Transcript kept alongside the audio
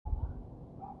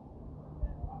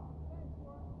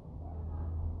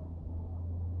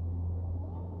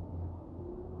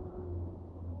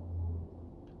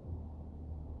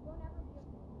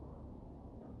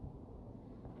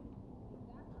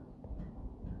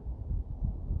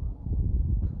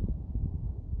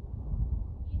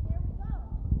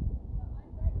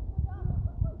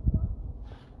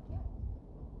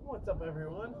What's up,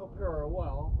 everyone? Hope you're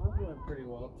well. I'm doing pretty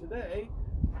well. Today,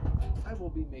 I will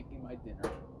be making my dinner.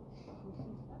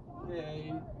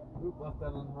 Yay. Oop, left that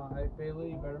on high.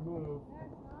 Bailey, you better move.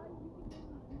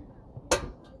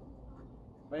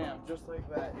 Bam, just like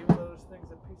that. Even though this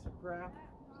thing's a piece of crap,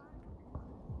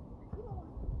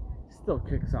 still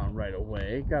kicks on right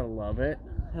away. Gotta love it.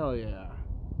 Hell yeah.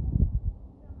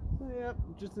 So, yep,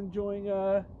 just enjoying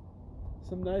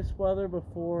some nice weather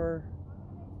before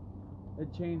it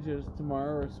changes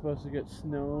tomorrow. We're supposed to get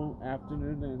snow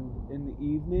afternoon and in the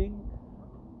evening.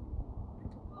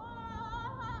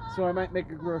 So I might make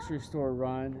a grocery store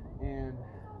run and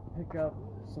pick up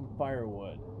some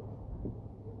firewood.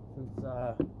 Since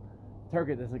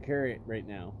Target doesn't carry it right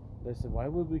now. They said, why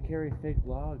would we carry fake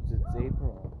logs? It's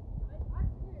April.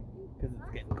 Because it's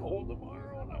getting cold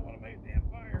tomorrow and I want to make a damn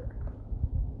fire.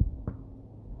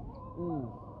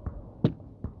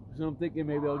 So I'm thinking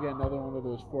maybe I'll get another one of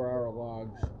those 4-hour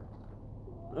logs.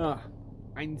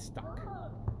 I'm stuck.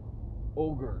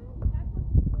 Ogre.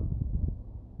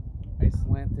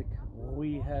 Icelandic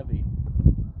wee heavy.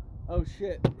 Oh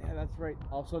shit. Yeah, that's right.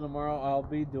 Also tomorrow I'll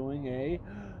be doing a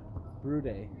brew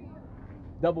day.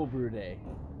 Double brew day.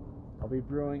 I'll be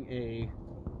brewing a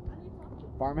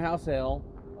farmhouse ale.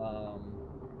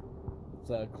 It's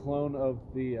a clone of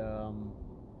the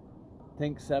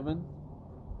Tank 7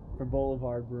 from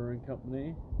Boulevard Brewing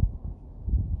Company.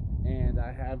 And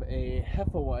I have a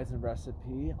Hefeweizen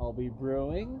recipe I'll be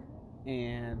brewing.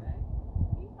 And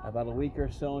about a week or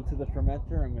so into the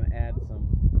fermenter, I'm going to add some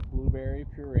blueberry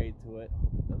puree to it.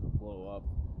 Hope it doesn't blow up.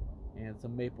 And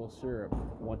some maple syrup.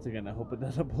 Once again, I hope it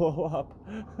doesn't blow up.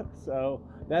 So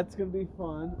that's going to be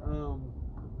fun.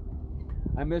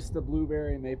 I missed the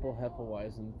blueberry maple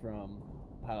Hefeweizen from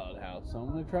Pilot House. So I'm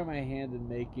going to try my hand in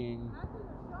making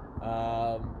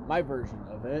my version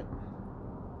of it.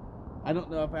 I don't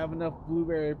know if I have enough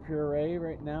blueberry puree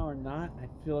right now or not. I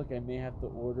feel like I may have to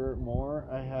order more.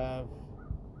 I have,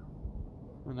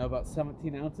 I don't know, about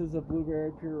 17 ounces of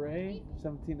blueberry puree.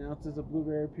 17 ounces of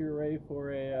blueberry puree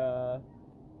for a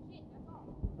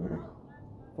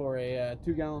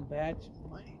 2-gallon batch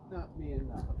might not be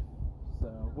enough.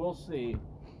 So we'll see.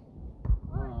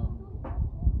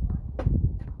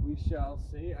 We shall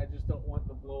see. I just don't want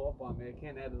to blow up on me. I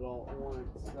can't add it all at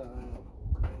once.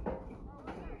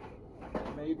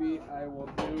 Maybe I will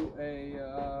do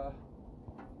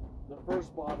the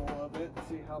first bottle of it,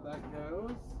 see how that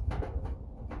goes.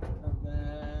 And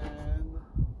then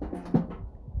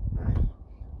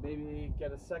maybe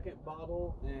get a second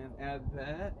bottle and add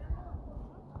that.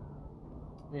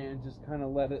 And just kind of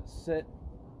let it sit.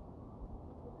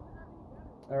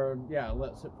 Or, yeah,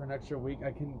 let it sit for an extra week.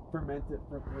 I can ferment it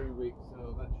for 3 weeks,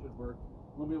 so that should work.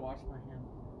 Let me wash my hands.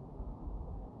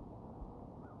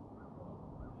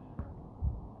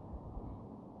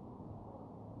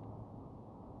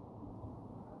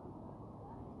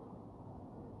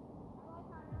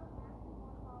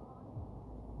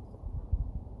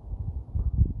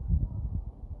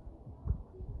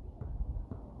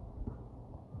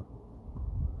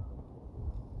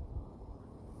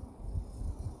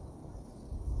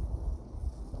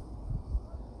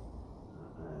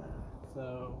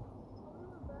 So,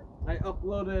 I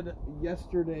uploaded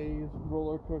yesterday's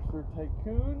Roller Coaster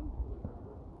Tycoon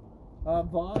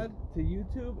VOD to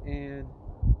YouTube, and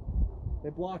they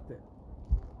blocked it.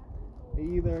 I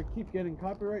either keep getting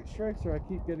copyright strikes or I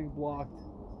keep getting blocked.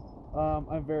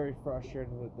 I'm very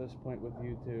frustrated at this point with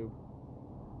YouTube.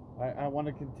 I want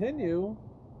to continue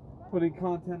putting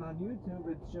content on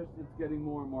YouTube. It's just, it's getting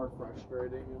more and more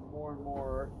frustrating and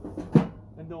more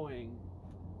annoying.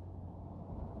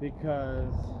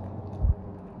 Because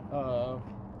of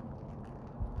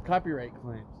copyright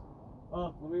claims.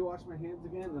 Oh, let me wash my hands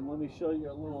again and let me show you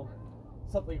a little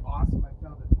something awesome I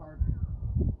found at Target.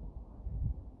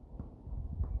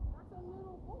 That's a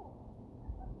little bowl.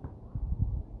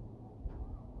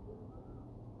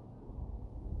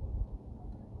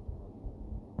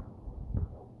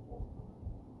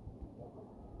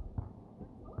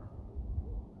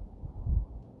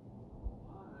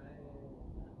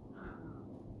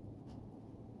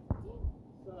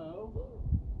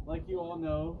 Like you all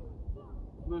know,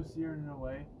 most years in a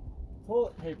way,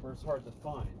 toilet paper is hard to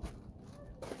find.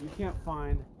 You can't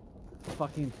find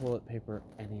fucking toilet paper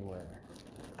anywhere.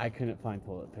 I couldn't find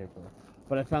toilet paper,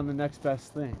 but I found the next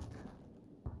best thing.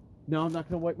 No, I'm not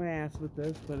gonna wipe my ass with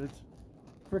this, but it's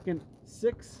freaking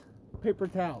 6 paper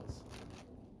towels.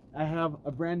 I have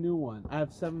a brand new one. I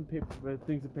have 7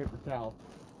 things of paper towels.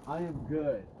 I am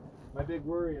good. My big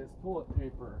worry is toilet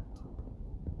paper.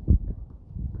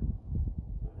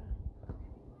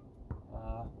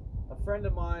 A friend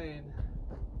of mine,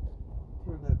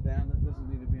 turn that down. That doesn't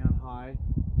need to be on high.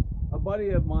 A buddy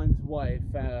of mine's wife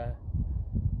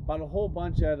bought a whole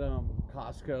bunch at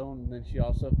Costco, and then she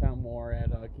also found more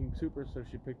at King Soopers, so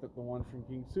she picked up the ones from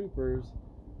King Soopers.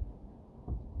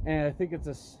 And I think he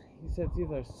said it's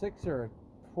either a 6 or a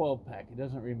 12 pack. He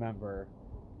doesn't remember.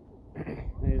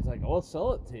 And he's like, I'll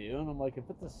sell it to you. And I'm like, if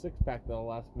it's a 6 pack, that'll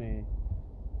last me,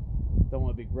 don't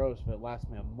want to be gross, but it lasts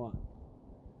me a month.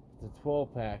 If it's a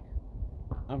 12 pack,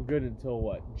 I'm good until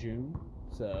what, June?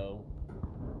 So,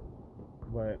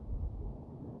 but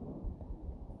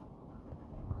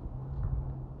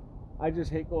I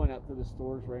just hate going out to the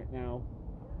stores right now.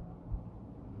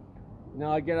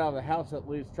 Now I get out of the house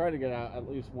try to get out at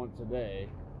least once a day.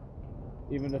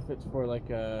 Even if it's for like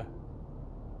a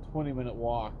 20-minute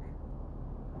walk.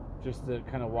 Just to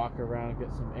kind of walk around and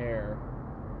get some air.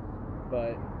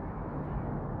 But,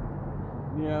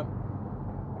 yeah.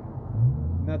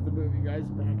 Not to move you guys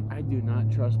back. I do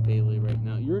not trust Bailey right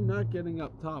now. You're not getting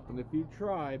up top. And if you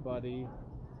try, buddy,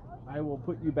 I will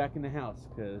put you back in the house.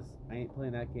 Because I ain't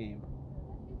playing that game.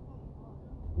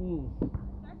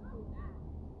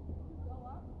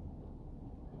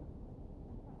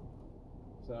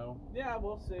 So, yeah,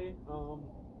 we'll see.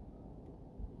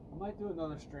 I might do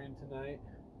another stream tonight.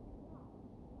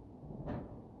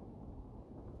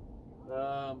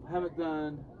 Haven't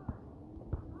done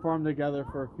Farm Together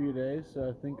for a few days, so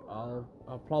I think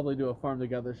I'll probably do a Farm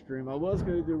Together stream. I was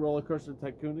going to do Roller Coaster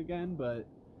Tycoon again, but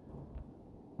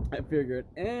I figured,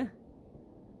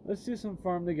 let's do some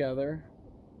Farm Together,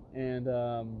 and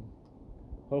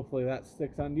hopefully that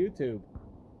sticks on YouTube.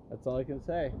 That's all I can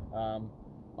say.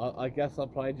 I guess I'll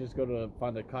probably just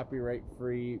find a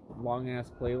copyright-free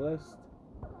long-ass playlist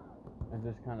and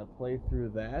just kind of play through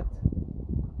that,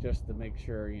 just to make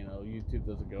sure, YouTube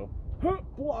doesn't go,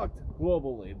 blocked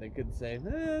globally. They could say,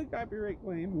 copyright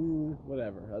claim,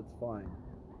 whatever, that's fine.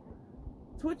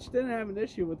 Twitch didn't have an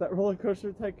issue with that Roller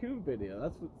Coaster Tycoon video.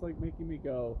 That's what's like making me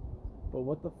go, but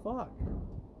what the fuck?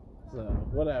 So,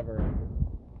 whatever.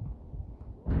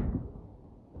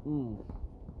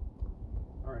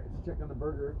 Alright, let's check on the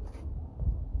burger.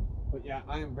 But yeah,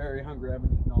 I am very hungry. I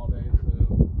haven't eaten all day,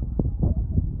 so.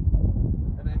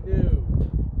 And I knew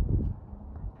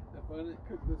if I didn't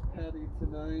cook this patty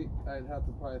tonight, I'd have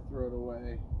to probably throw it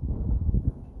away.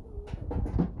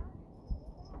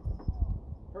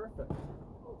 Perfect.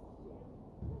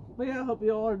 But yeah, I hope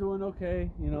you all are doing okay,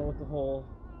 with the whole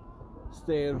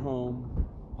stay-at-home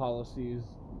policies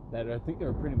that I think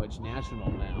are pretty much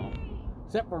national now.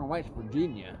 Except for in West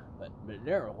Virginia, but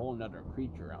they're a whole nother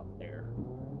creature out there.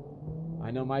 I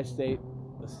know my state,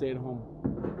 the stay-at-home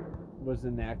was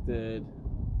enacted,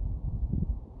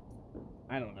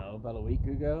 I don't know, about a week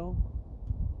ago?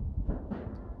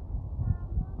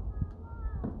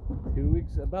 2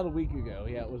 weeks? About a week ago.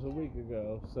 Yeah, it was a week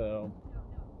ago, so.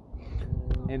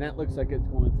 And that looks like it's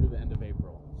going through the end of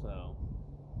April, so.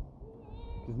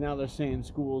 Because now they're saying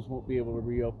schools won't be able to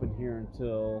reopen here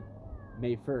until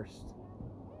May 1st.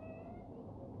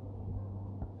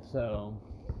 So,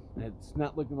 it's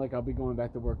not looking like I'll be going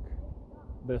back to work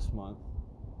this month,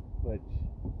 which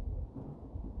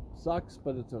sucks,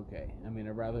 but it's okay. I mean,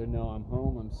 I'd rather know I'm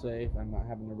home, I'm safe, I'm not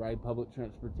having to ride public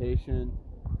transportation,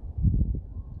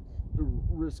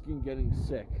 risking getting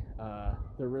sick.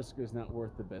 The risk is not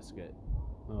worth the biscuit.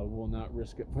 Will not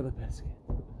risk it for the biscuit.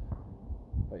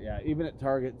 But yeah, even at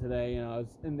Target today, I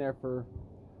was in there for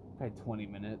probably 20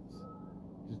 minutes.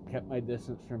 Just kept my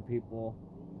distance from people.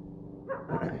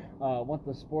 Want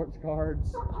the sports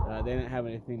cards. They didn't have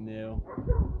anything new.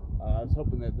 I was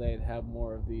hoping that they'd have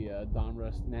more of the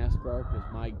Donruss NASCAR, because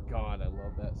my god, I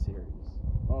love that series.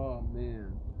 Oh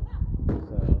man.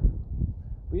 So,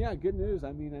 but yeah, good news.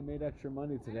 I mean, I made extra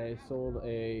money today. Sold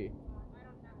it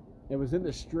was in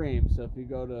the stream, so if you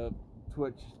go to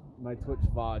Twitch, my Twitch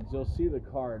VODs, you'll see the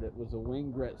card. It was a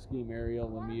Wayne Gretzky Mario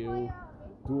Lemieux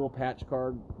dual patch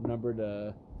card, numbered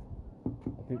I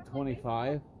think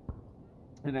 25.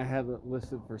 And I had it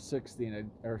listed for 60,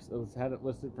 or had it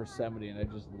listed for 70, and I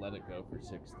just let it go for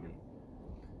 60.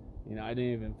 I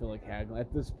didn't even feel like haggling.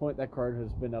 At this point, that card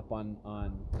has been up on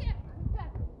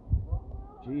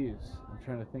jeez, I'm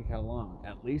trying to think how long.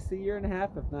 At least a year and a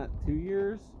half, if not 2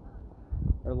 years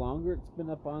or longer. It's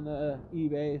been up on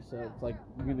eBay, so it's like,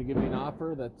 you're going to give me an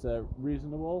offer that's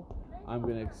reasonable, I'm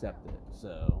going to accept it.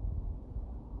 So,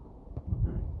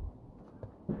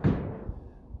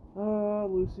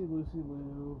 Lucy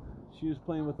Lou. She was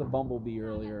playing with the bumblebee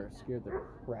earlier. It scared the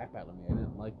crap out of me. I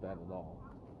didn't like that at all.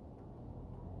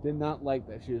 Did not like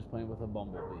that she was playing with a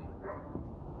bumblebee.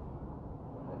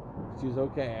 She's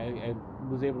okay. I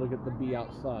was able to get the bee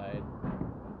outside.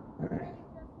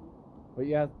 But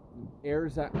yeah,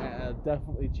 air's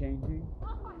definitely changing.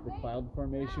 The cloud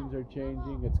formations are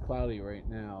changing. It's cloudy right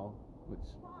now,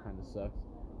 which kind of sucks.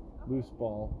 Loose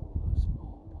ball.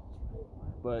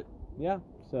 But yeah,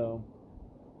 so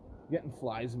getting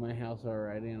flies in my house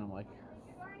already, and I'm like,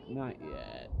 not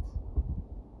yet.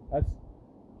 That's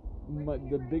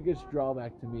the biggest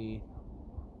drawback to me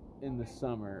in the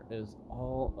summer is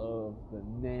all of the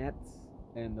gnats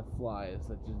and the flies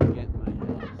that just get in my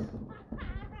house.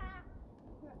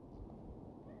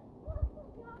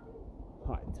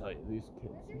 I tell you, these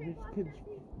kids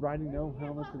riding no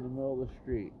helmets in the middle of the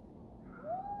street.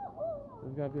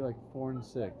 They've got to be like 4 and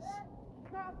 6. Hey,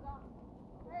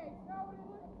 smell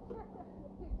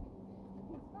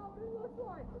what it looks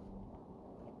like.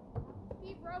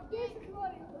 He broke it.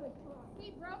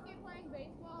 He broke it playing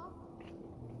baseball.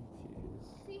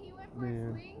 Jeez. See, he went for a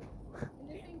swing, and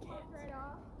this thing popped right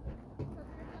off. Because we were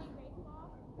playing baseball.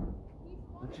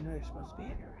 Don't you know you're supposed to be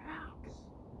in your house?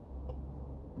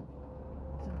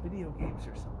 Some video games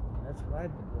or something. That's what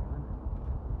I've been doing.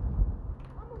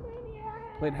 I'm a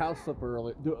maniac. Played House Flipper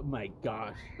earlier. My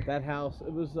gosh, that house!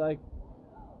 It was like,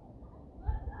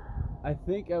 I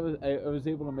think I was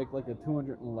able to make like a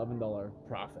 $211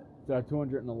 profit, so a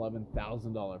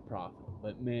 $211,000 profit.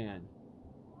 But man,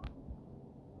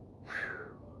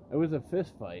 it was a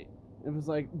fist fight. It was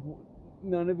like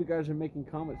none of you guys are making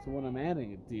comments to what I'm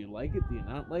adding. Do you like it? Do you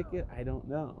not like it? I don't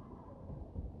know.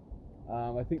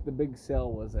 I think the big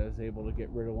sell was I was able to get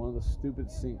rid of one of the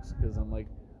stupid sinks because I'm like,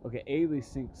 okay, A, these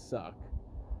sinks suck,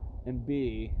 and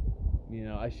B, you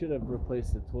know, I should have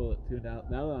replaced the toilet too. Now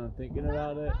that I'm thinking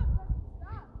about it,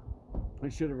 I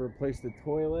should have replaced the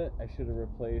toilet. I should have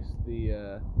replaced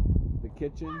the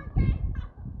kitchen,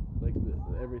 like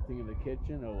everything in the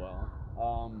kitchen. Oh well.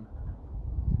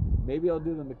 Maybe I'll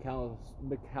do the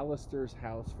McAllister's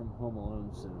house from Home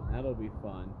Alone soon. That'll be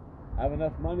fun. I have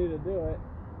enough money to do it.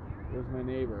 There's my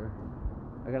neighbor.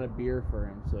 I got a beer for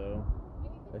him, so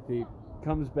if he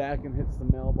comes back and hits the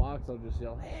mailbox, I'll just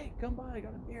yell, "Hey, come by! I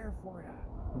got a beer for you."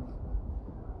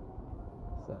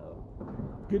 So,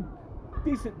 good,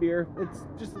 decent beer. It's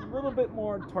just a little bit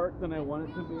more tart than I want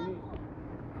it to be,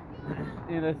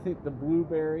 and I think the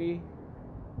blueberry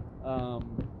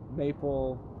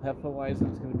maple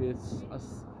Hefeweizen is going to be a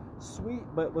sweet,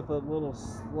 but with a little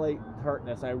slight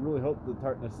tartness. I really hope the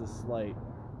tartness is slight.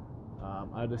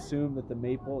 I'd assume that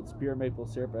it's pure maple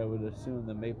syrup. I would assume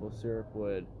the maple syrup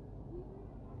would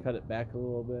cut it back a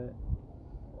little bit.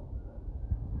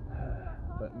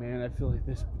 But man, I feel like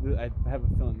I have a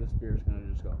feeling this beer is going to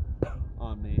just go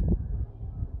on me.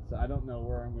 So I don't know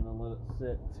where I'm going to let it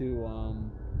sit to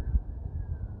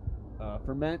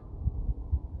ferment.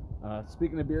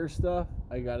 Speaking of beer stuff,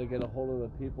 I got to get a hold of the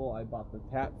people I bought the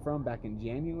tap from back in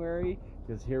January,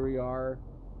 because here we are.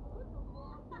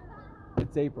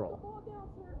 It's April.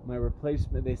 My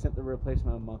replacement, they sent the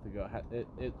replacement a month ago.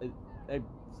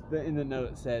 In the note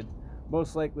it said,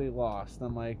 most likely lost.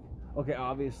 I'm like, okay,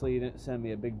 obviously you didn't send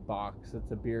me a big box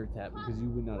that's a beer tap because you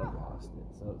would not have lost it.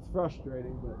 So it's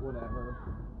frustrating, but whatever.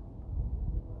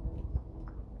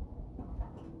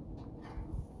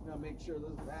 Now make sure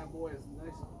this bad boy is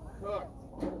nice and cooked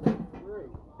through.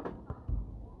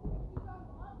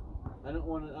 I don't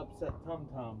want an upset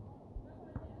tum-tum.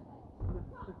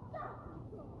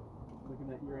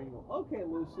 Looking at your angle. Okay,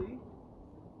 Lucy.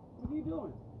 What are you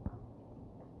doing?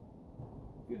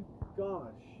 Good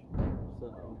gosh. So,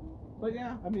 but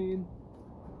yeah, I mean,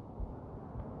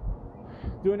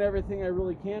 doing everything I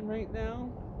really can right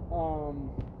now.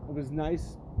 It was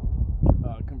nice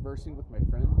conversing with my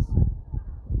friends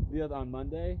on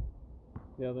Monday.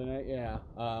 The other night, yeah.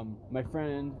 My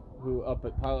friend who up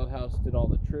at Pilot House did all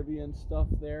the trivia and stuff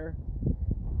there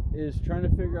is trying to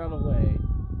figure out a way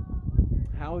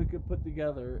how he could put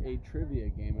together a trivia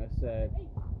game. I said,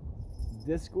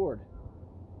 Discord.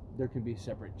 There could be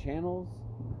separate channels.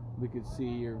 We could see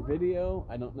your video.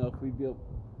 I don't know if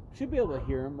should be able to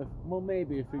hear him.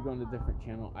 Maybe if we go on a different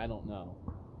channel. I don't know.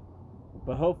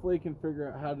 But hopefully he can figure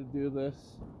out how to do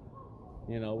this,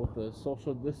 you know, with the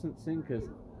social distancing, because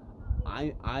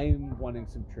I'm wanting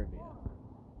some trivia.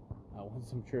 I want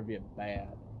some trivia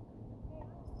bad.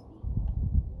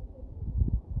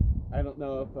 I don't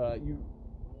know if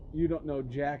you don't know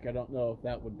Jack. I don't know if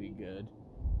that would be good.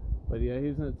 But yeah,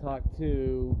 he's going to talk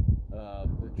to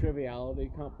the Triviality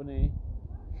Company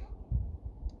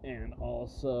and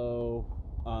also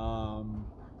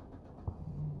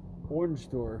Orange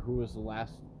Store, who was the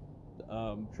last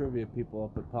trivia people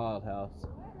up at Pilot House,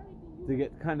 to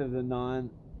get kind of the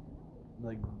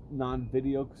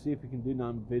non-video, see if we can do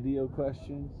non-video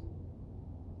questions,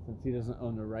 since he doesn't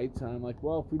own the rights. And I'm like,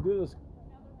 well, if we do this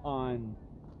on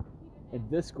in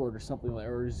Discord or something like,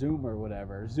 or Zoom or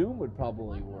whatever. Zoom would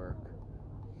probably work.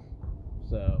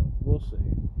 So we'll see.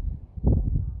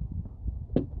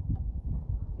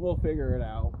 We'll figure it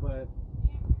out, but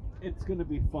it's gonna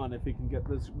be fun if we can get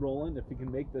this rolling. If we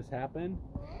can make this happen,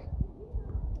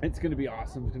 it's gonna be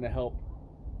awesome. It's gonna help,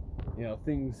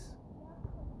 things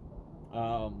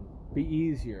be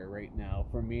easier right now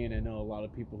for me, and I know a lot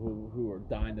of people who are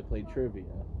dying to play trivia.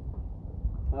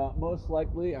 Most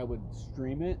likely, I would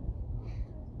stream it,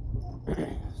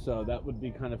 so that would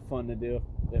be kind of fun to do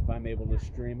if I'm able to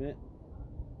stream it.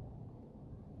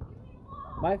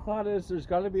 My thought is there's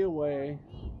got to be a way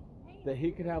that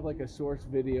he could have like a source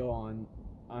video on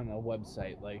a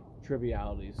website, like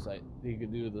Triviality site. He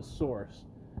could do the source.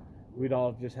 We'd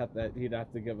all just have to, he'd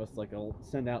have to give us like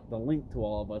send out the link to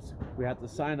all of us. We have to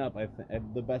sign up. I think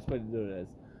the best way to do it is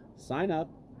sign up,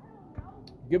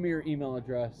 give me your email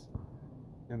address,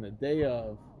 and the day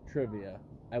of trivia,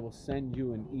 I will send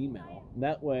you an email.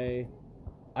 That way,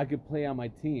 I could play on my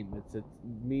team. It's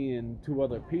me and 2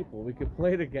 other people. We could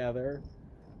play together,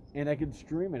 and I could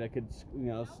stream it. I could,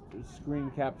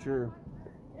 screen capture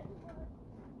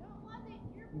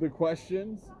the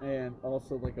questions, and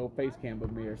also like a face cam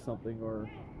of me or something, or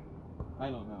I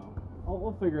don't know.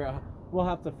 We'll figure out. We'll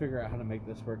have to figure out how to make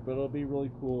this work, but it'll be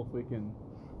really cool if we can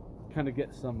kind of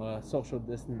get some social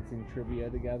distancing trivia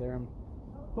together.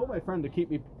 I told my friend to keep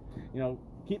me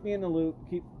in the loop,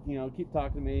 keep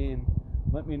talking to me and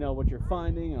let me know what you're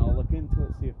finding, and I'll look into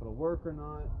it, see if it'll work or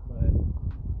not.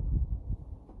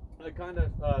 But I kind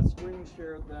of screen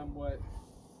shared them what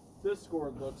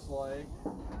Discord looks like,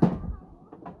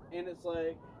 and it's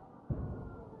like,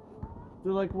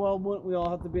 they're like, well, wouldn't we all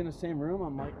have to be in the same room?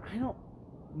 I'm like, I don't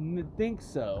think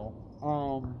so.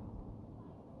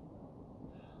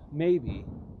 Maybe.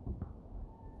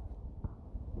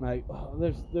 Like,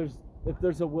 if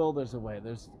there's a will, there's a way.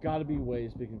 There's got to be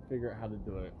ways we can figure out how to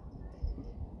do it.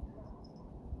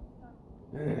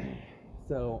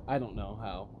 So I don't know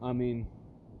how. I mean,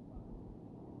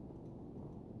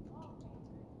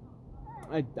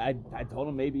 I told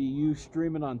him maybe you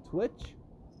stream it on Twitch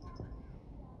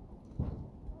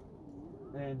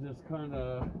and just kind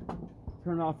of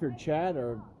turn off your chat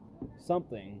or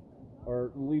something,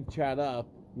 or leave chat up.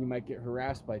 You might get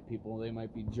harassed by people. They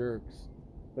might be jerks.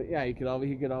 But yeah, he could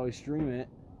always stream it,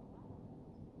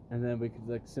 and then we could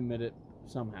like submit it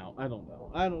somehow. I don't know.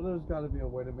 There's got to be a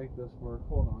way to make this work.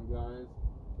 Hold on, guys.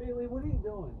 Bailey, what are you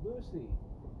doing? Lucy.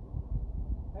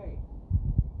 Hey.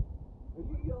 Are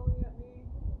you yelling at me?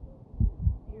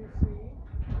 Lucy.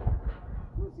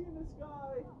 Lucy in the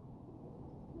sky.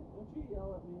 Don't you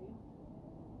yell at me.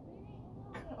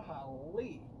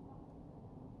 Golly.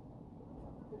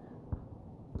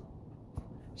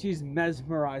 She's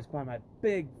mesmerized by my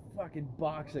big fucking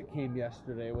box that came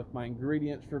yesterday with my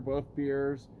ingredients for both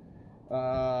beers,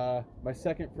 my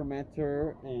second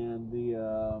fermenter, and the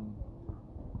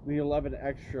 11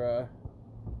 extra.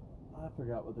 I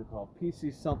forgot what they're called.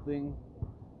 PC something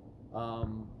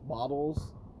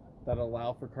bottles that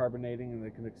allow for carbonating and they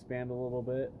can expand a little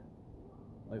bit.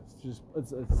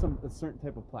 It's a certain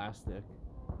type of plastic,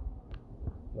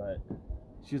 but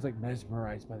she's like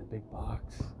mesmerized by the big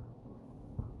box.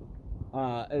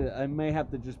 I may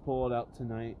have to just pull it out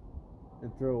tonight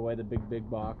and throw away the big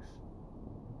box.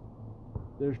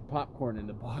 There's popcorn in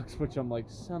the box, which I'm like,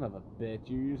 son of a bitch,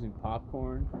 you're using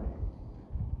popcorn?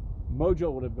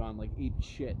 Mojo would have gone like eat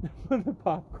shit for the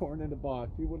popcorn in the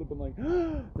box. He would have been like,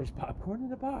 there's popcorn in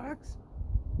the box?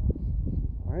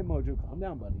 Alright, Mojo, calm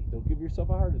down, buddy. Don't give yourself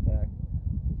a heart attack.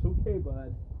 It's okay,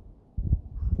 bud.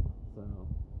 So,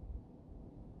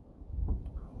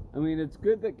 I mean, it's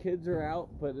good that kids are out,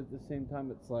 but at the same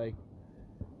time, it's like,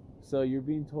 so you're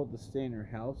being told to stay in your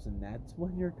house, and that's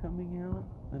when you're coming out?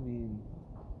 I mean,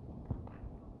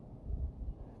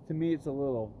 to me, it's a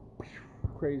little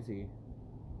crazy.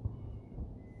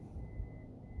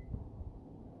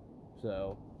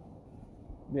 So,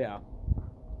 yeah.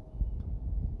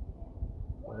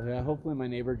 Well, yeah, hopefully my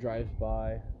neighbor drives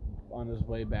by on his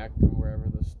way back from wherever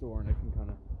the store, and I can kind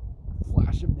of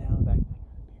flash him down back.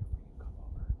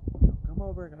 Come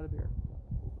over, I got a beer.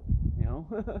 You know?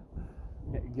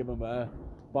 Give him a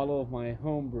bottle of my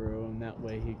homebrew, and that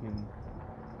way he can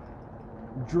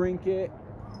drink it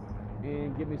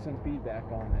and give me some feedback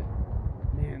on it.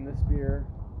 Man, this beer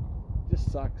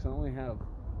just sucks. I only have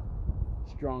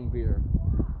strong beer.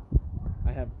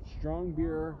 I have strong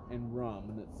beer and rum,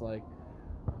 and it's like,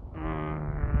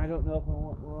 I don't know if I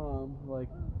want rum. Like,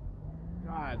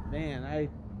 God, man, I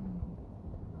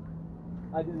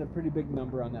did a pretty big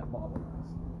number on that bottle.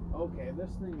 Okay,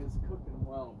 this thing is cooking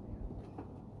well,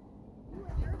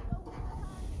 man.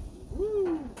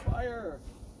 Woo! Fire!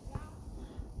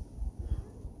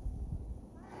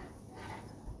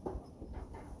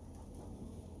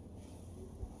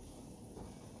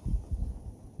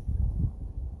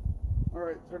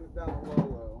 Alright, turn it down a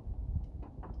low.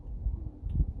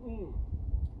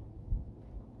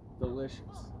 Delicious.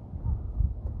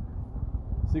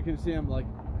 So you can see I'm like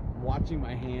watching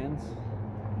my hands.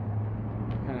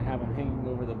 Kind of have them hanging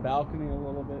over the balcony a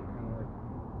little bit.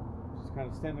 Just kind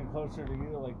of standing closer to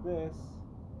you like this.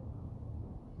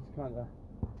 Just kind of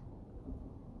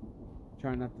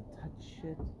trying not to touch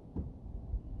shit.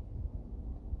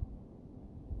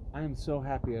 I am so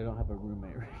happy I don't have a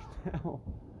roommate right now.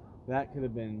 That could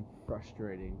have been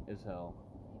frustrating as hell.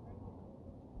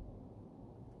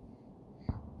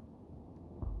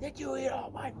 Did you eat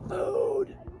all my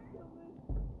food?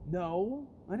 No,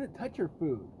 I didn't touch your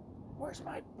food. Where's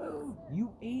my food?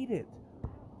 You ate it.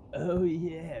 Oh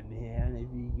yeah, man, I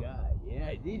forgot. Yeah,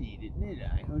 I did eat it, didn't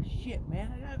I? Oh shit,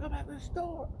 man, I gotta go back to the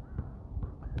store.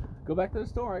 Go back to the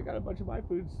store. I got a bunch of my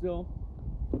food still.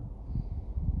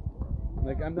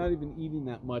 Like, I'm not even eating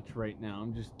that much right now.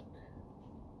 I'm just,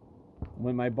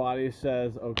 when my body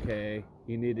says, okay,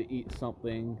 you need to eat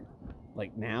something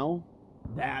like now,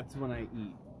 that's when I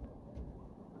eat.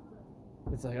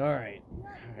 It's like, all right,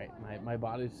 my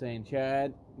body's saying,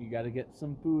 Chad, you got to get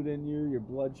some food in you. Your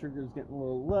blood sugar's getting a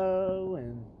little low,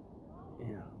 and,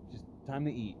 you know, just time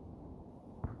to eat.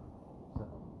 So,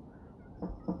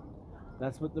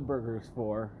 that's what the burger's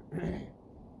for.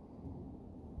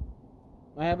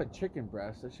 I have a chicken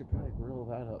breast. I should probably grill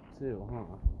that up too,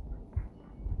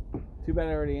 huh? Too bad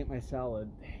I already ate my salad.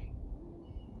 Dang.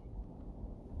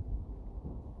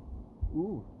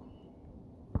 Ooh.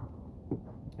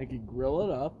 I could grill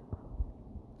it up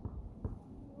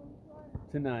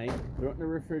tonight, throw it in the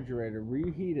refrigerator,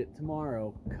 reheat it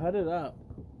tomorrow, cut it up,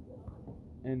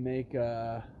 and make,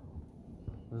 what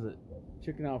is it,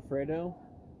 chicken Alfredo?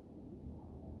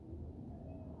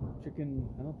 Chicken,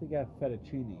 I don't think I have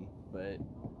fettuccine, but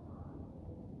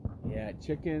yeah,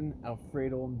 chicken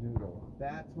Alfredo noodle.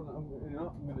 That's what I'm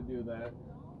gonna do that.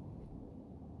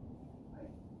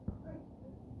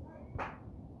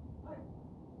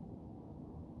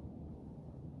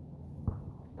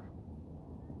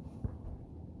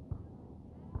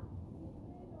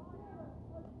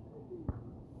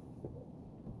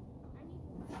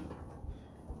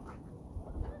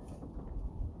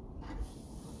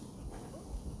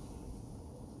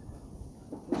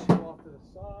 Push it off to the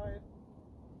side.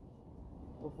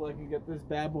 Hopefully I can get this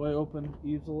bad boy open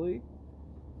easily.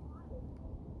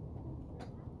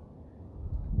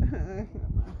 My hands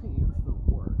don't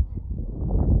work.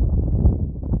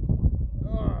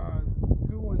 Oh,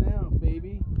 it's going out,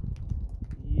 baby.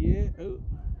 Yeah. Oh.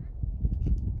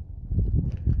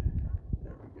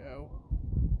 There we go.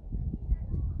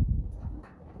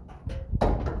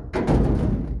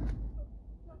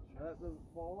 That doesn't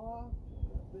fall off.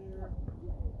 There.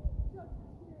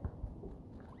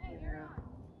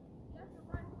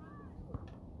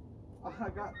 I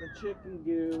got the chicken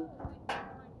goo.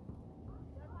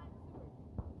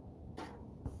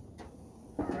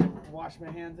 Alright, wash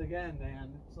my hands again, man.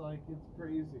 It's like, it's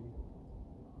crazy.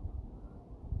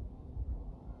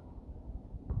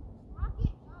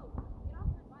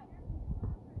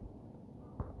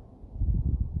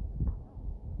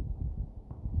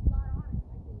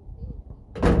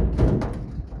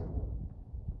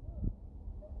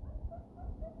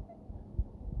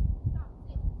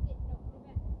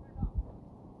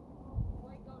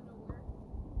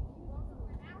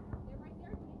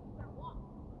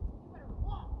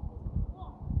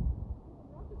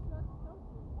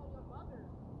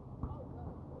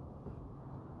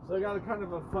 So I got a kind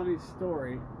of a funny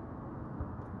story.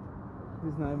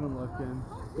 He's not even looking.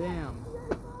 Damn.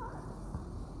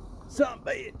 Son of a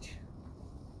bitch.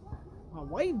 I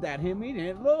waved at him, he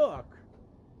didn't look.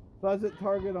 So I was at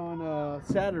Target on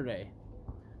Saturday,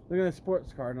 looking at a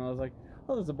sports card, and I was like,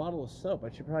 oh, there's a bottle of soap.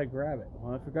 I should probably grab it.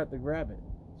 Well, I forgot to grab it.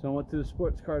 So I went to the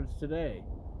sports cards today.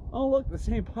 Oh, look, the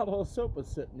same bottle of soap was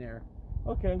sitting there.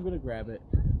 Okay, I'm going to grab it.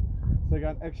 So I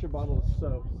got an extra bottle of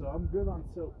soap. So I'm good on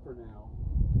soap for now,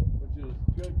 which is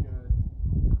good.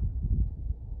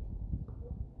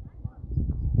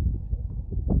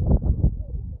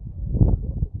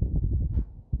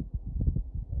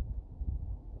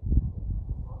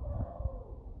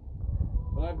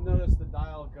 But I've noticed the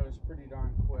dial goes pretty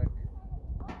darn quick.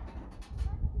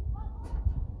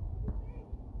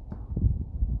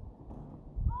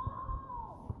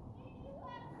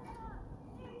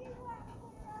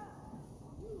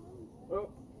 Oh,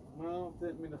 well,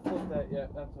 didn't mean to flip that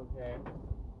yet. That's okay.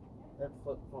 That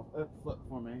flipped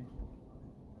for me.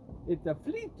 It's a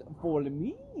fleet for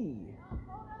me.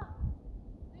 Hold up.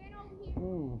 Stand over here.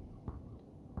 Mm.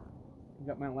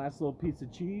 Got my last little piece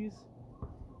of cheese.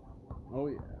 Oh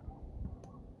yeah.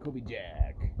 Kobe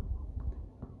Jack.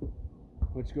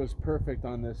 Which goes perfect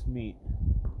on this meat.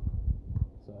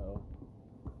 So.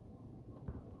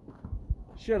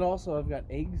 Shit, also I've got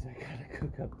eggs I gotta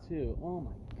cook up too. Oh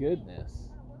my goodness.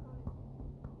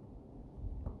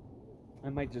 I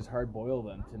might just hard boil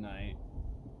them tonight.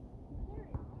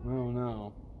 Oh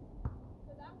no.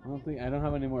 I don't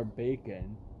have any more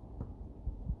bacon.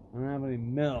 I don't have any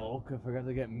milk. I forgot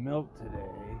to get milk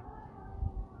today.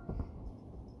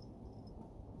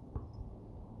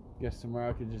 Guess tomorrow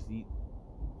I could just eat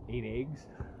 8 eggs.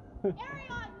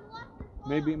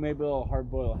 maybe I'll hard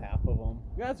boil half of them.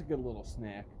 Yeah, that's a good little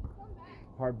snack.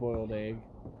 Hard boiled egg.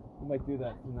 I might do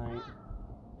that tonight.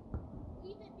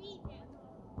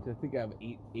 I think I have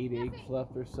eight eggs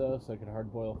left or so I could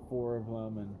hard boil 4 of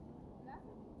them and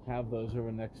have those over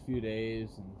the next few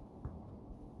days, and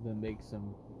then make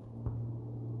some,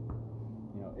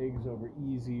 eggs over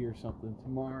easy or something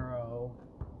tomorrow.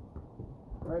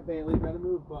 All right, Bailey, gotta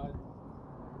move, bud.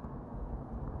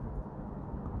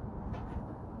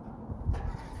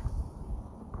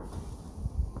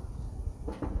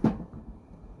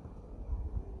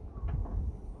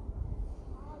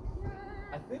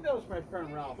 I think that was my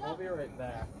friend Ralph. I'll be right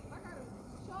back. I got a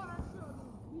shot on show.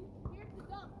 Here's the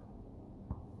duck.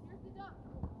 Here's the duck.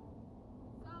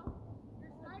 So,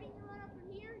 you're starting to run up from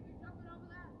here, you're jumping over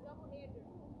that double-hander.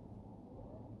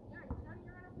 Yeah, you're starting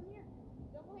to run up from here.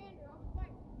 Double-hander, on the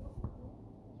bike.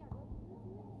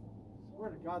 Yeah, Swear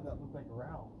to God, that looked like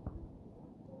Ralph.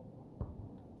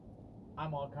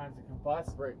 I'm all kinds of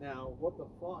combust right now. What the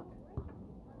fuck?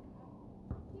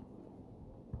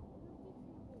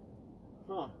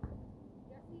 Huh.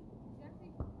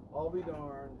 Jesse. I'll be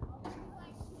darned.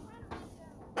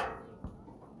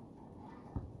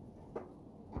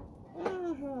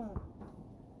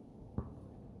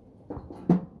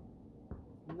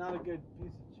 Not a good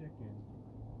piece of chicken.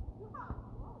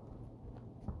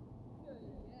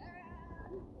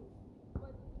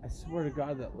 I swear to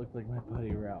God, that looked like my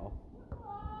buddy Ralph.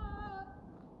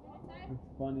 It's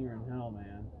funnier than hell,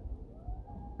 man.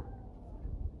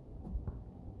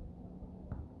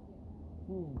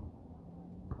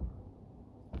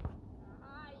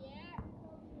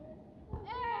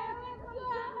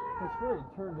 I swear he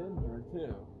turned in here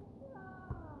too.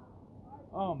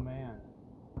 Oh man.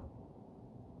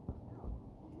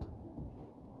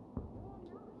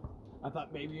 I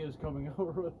thought maybe he was coming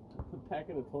over with a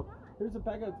packet of toilet. Here's a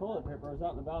packet of toilet paper. I was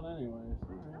out and about anyways.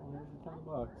 Alright, well, here's your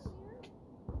 $10.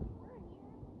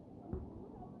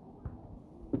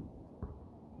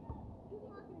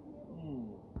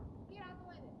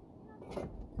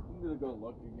 I'm gonna go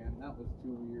look again. That was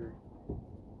too weird.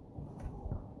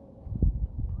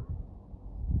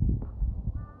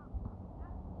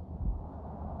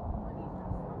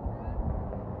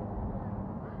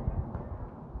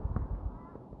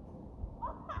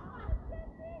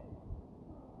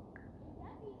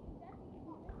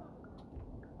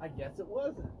 I guess it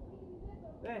wasn't.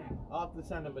 Dang. I'll have to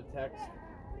send him a text.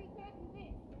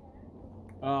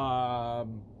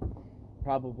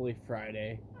 Probably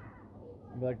Friday.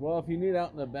 I'll be like, well, if you need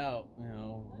out and about,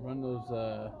 run those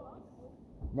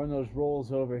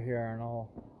rolls over here, and I'll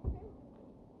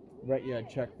write you a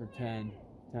check for $10.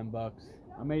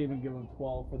 I may even give him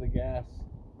 $12 for the gas.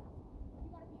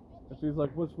 If he's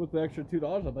like, what's with the extra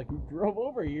 $2? I'm like, you drove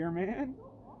over here, man.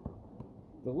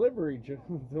 Delivery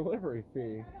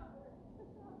fee.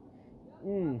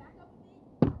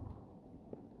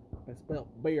 I smell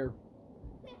beer.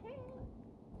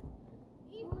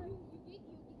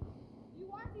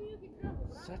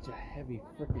 Such a heavy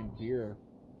freaking beer.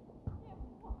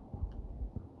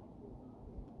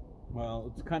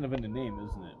 Well, it's kind of in the name,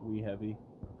 isn't it? We heavy.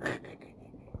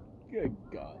 Good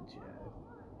God, Chad.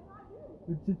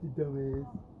 You're such a dumbass.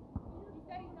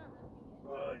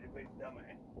 Oh, you big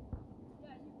dumbass.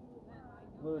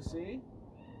 Lucy?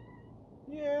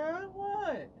 Yeah,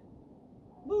 what?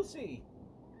 Lucy,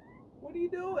 what are you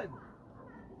doing?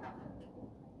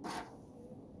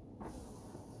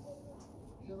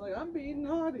 She's like, I'm being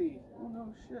naughty. Oh,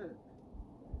 no shit.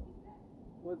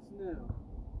 What's new?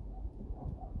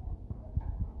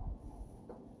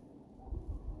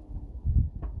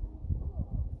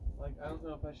 Like, I don't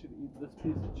know if I should eat this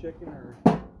piece of chicken or...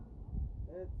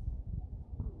 It's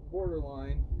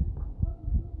borderline.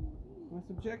 Want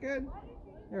some chicken?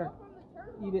 Here,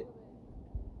 eat it.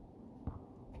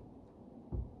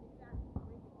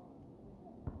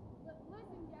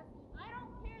 Listen, Jesse, I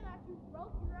don't care that you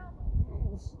broke your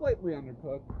elbow. Slightly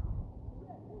undercooked.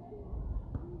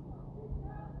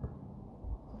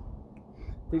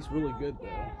 Tastes really good though.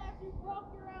 You broke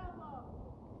your elbow.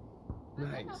 I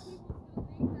like how Nice. people still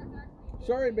think that's actually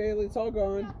Sorry, Bailey, it's all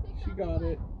gone. She got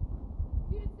it.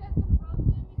 Dude said some rubbed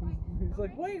him. He's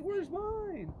like, wait, where's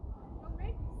mine? Don't make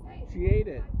me say it. She ate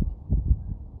it.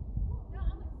 No, I'm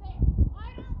gonna say it.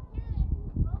 I don't care if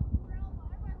you broke your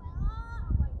elbow. Everybody's like, oh.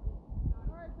 I'm like,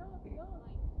 alright, go.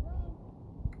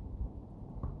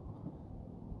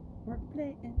 We're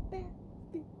playing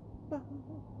basketball.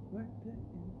 We're playing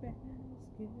basketball.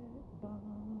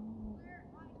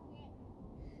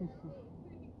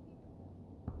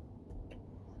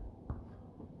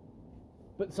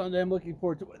 But Sunday, I'm looking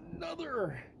forward to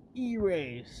another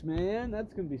e-race, man.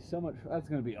 That's gonna be so much. That's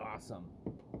gonna be awesome.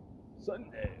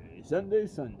 Sunday.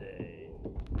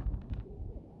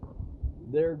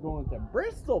 They're going to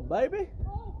Bristol, baby.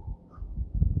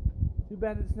 Too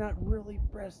bad it's not really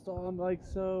Bristol. I'm like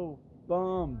so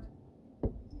bummed.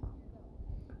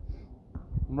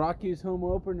 Rocky's home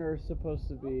opener is supposed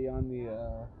to be on the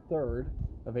 3rd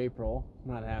of April.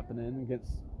 Not happening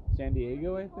against San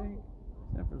Diego, I think.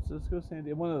 San Francisco, San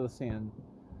Diego, one of the sand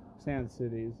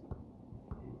cities.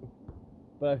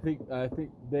 But I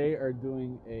think they are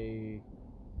doing a.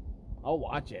 I'll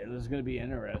watch it. It's going to be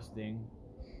interesting.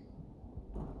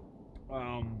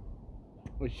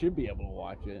 We should be able to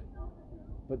watch it,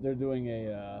 but they're doing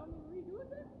a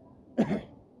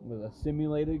with a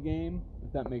simulated game,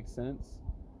 if that makes sense.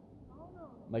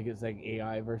 Like it's like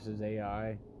AI versus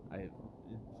AI. It's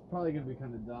probably going to be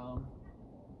kind of dumb.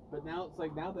 But now it's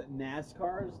like, now that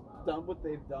NASCAR's done what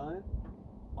they've done,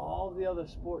 all the other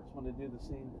sports want to do the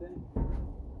same thing.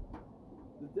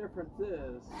 The difference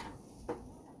is,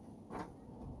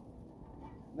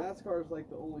 NASCAR is like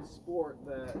the only sport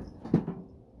that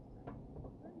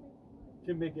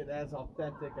can make it as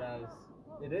authentic as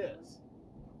it is.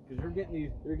 Because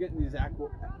you're getting these actual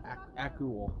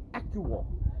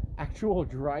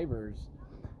drivers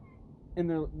in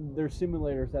their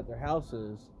simulators at their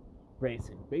houses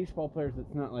racing. Baseball players,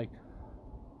 it's not like,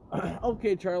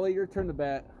 okay, Charlie, your turn to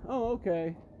bat. Oh,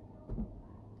 okay.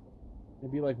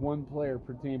 It'd be like one player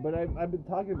per team. But I've been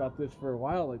talking about this for a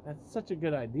while. Like, that's such a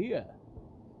good idea.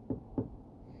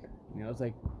 You know, it's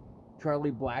like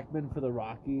Charlie Blackmon for the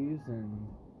Rockies and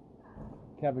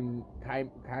Kevin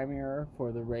Kiermaier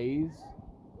for the Rays.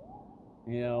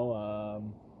 You know,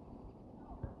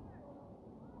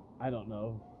 I don't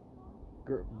know.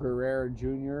 Guerrero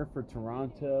Jr. for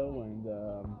Toronto and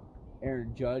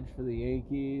Aaron Judge for the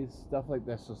Yankees, stuff like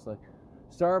that's just like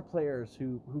star players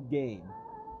who game.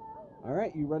 All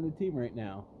right, you run the team right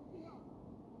now.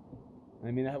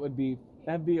 I mean, that'd be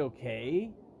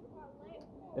okay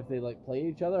if they like play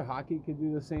each other. Hockey could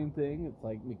do the same thing. It's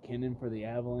like McKinnon for the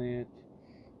Avalanche.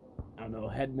 I don't know,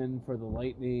 Hedman for the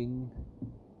Lightning.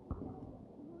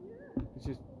 It's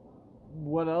just,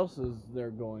 what else is there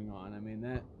going on? I mean,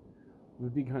 that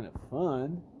would be kind of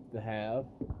fun to have.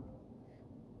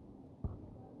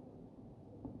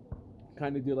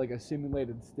 Kind of do like a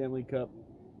simulated Stanley Cup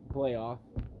playoff.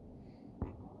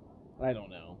 I don't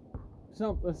know.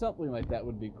 Something like that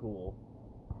would be cool.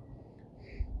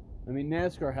 I mean,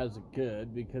 NASCAR has it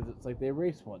good because it's like they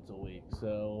race once a week,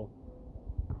 so.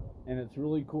 And it's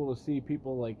really cool to see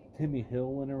people like Timmy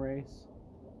Hill win a race.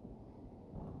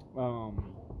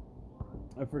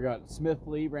 I forgot. Smith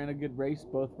Lee ran a good race,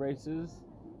 both races.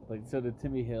 Like, so did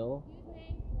Timmy Hill.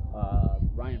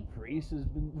 Ryan Preece has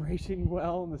been racing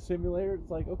well in the simulator. It's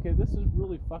like, okay, this is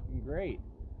really fucking great.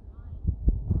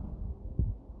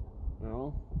 You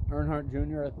know, Earnhardt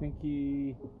Jr., I think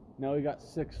he got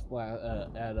sixth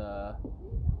at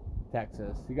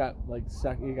Texas. He got like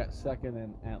second. He got second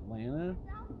in Atlanta.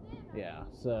 Yeah,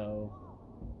 so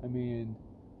I mean,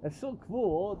 that's still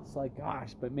cool. It's like,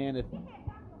 gosh, but man,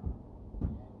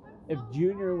 if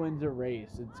Junior wins a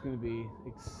race, it's going to be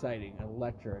exciting,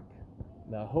 electric.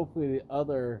 Now, hopefully the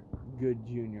other good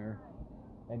Junior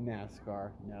in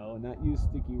NASCAR. No, not you,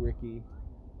 Sticky Ricky.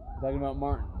 I'm talking about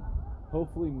Martin.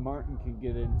 Hopefully Martin can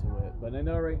get into it. But I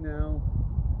know right now,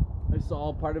 I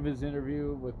saw part of his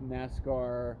interview with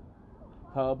NASCAR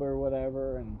Hub or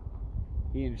whatever, and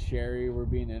he and Sherry were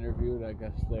being interviewed. I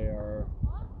guess they are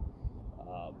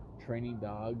training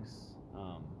dogs.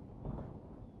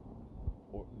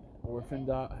 Orphan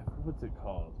dog, what's it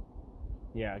called?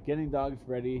 Yeah, getting dogs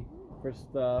ready for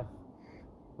stuff.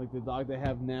 Like the dog they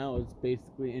have now is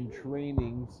basically in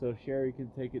training, so Sherry can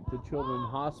take it to children's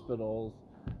hospitals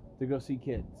to go see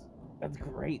kids. That's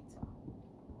great.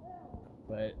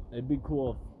 But it'd be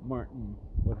cool if Martin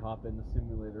would hop in the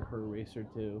simulator for a race or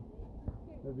two.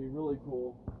 That'd be really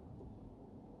cool.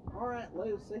 Alright,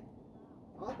 Lucy.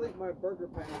 I think my burger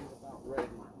patty is about ready.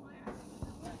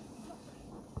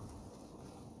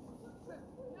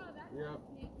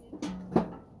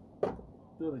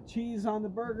 Throw the cheese on the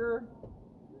burger.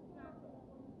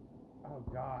 Oh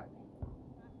God.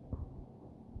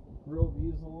 Grill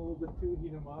these a little bit too,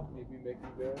 heat them up, maybe make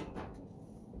them good.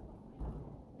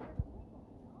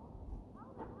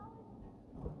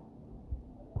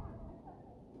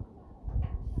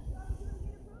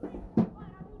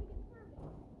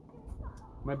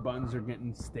 My buns are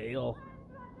getting stale.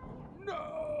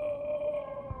 No!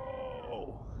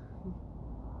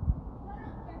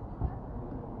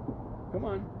 Come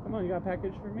on, come on, you got a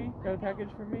package for me? Got a package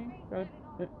for me? Got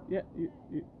a, yeah, you,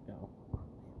 no.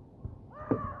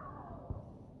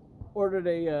 Ordered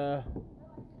a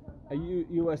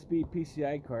USB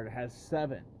PCI card. It has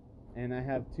 7, and I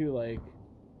have 2 like,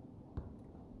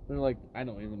 they're like, I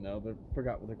don't even know, but I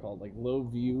forgot what they're called, like low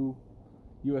view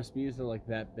USBs. They're like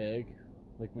that big,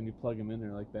 like when you plug them in,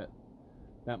 they're like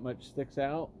that much sticks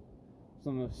out. So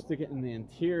I'm gonna stick it in the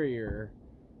interior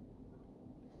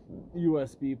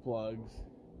USB plugs,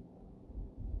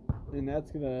 and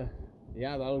that's gonna,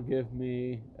 yeah, that'll give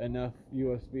me enough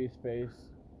USB space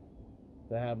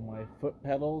to have my foot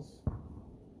pedals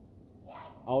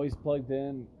always plugged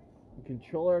in. The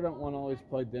controller I don't want always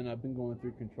plugged in. I've been going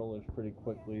through controllers pretty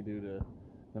quickly due to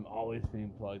them always being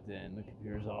plugged in. The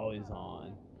computer's always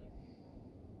on.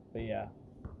 But yeah,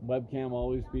 webcam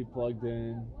always be plugged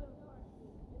in,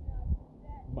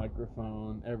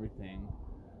 microphone, everything.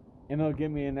 And it'll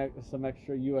give me some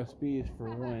extra USBs for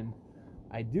when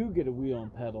I do get a wheel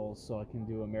and pedals, so I can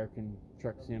do American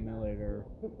Truck Simulator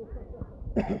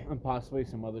and possibly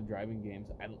some other driving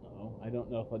games. I don't know. I don't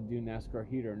know if I'll do NASCAR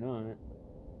Heat or not.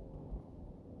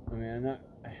 I mean, I'm not,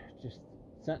 just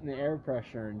setting the air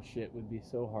pressure and shit would be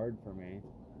so hard for me.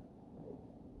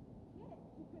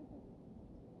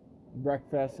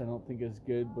 Breakfast I don't think is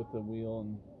good with the wheel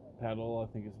and pedal.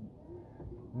 I think it's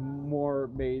more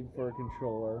made for a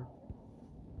controller.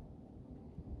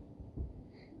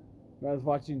 I was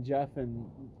watching Jeff and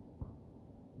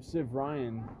Civ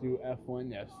Ryan do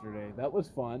F1 yesterday. That was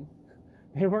fun.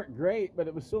 They weren't great, but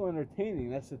it was still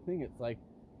entertaining. That's the thing. It's like,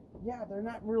 yeah, they're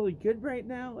not really good right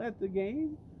now at the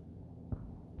game,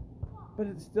 but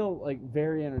it's still like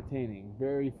very entertaining,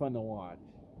 very fun to watch.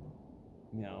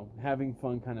 You know, having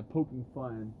fun, kind of poking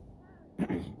fun,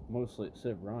 mostly at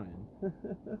Civ Ryan.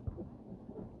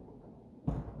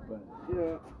 But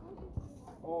yeah.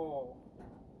 Oh.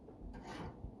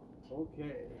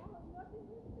 Okay.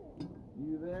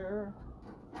 You there?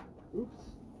 Oops.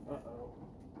 Uh-oh.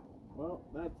 Well,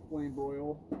 that's flame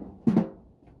broil.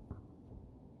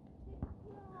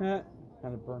 Kind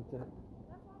of burnt it.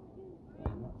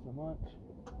 Not so much.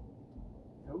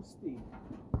 Toasty.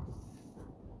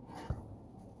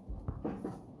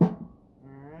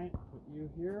 Alright, put you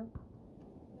here.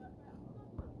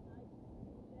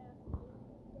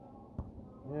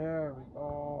 There we go.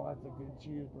 Oh, that's a good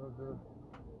cheeseburger.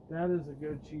 That is a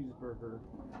good cheeseburger.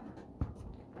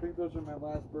 I think those are my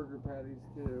last burger patties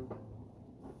too.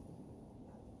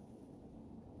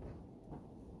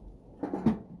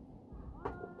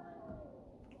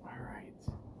 Alright.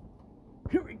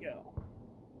 Here we go.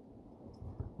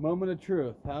 Moment of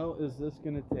truth. How is this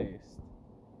going to taste?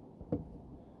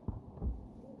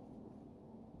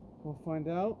 We'll find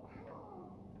out.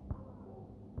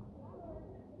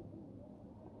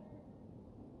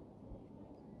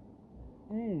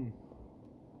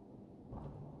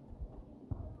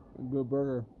 A good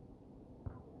burger.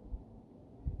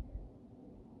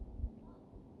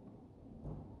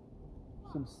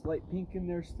 Some slight pink in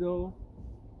there still,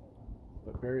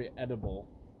 but very edible.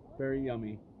 Very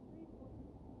yummy.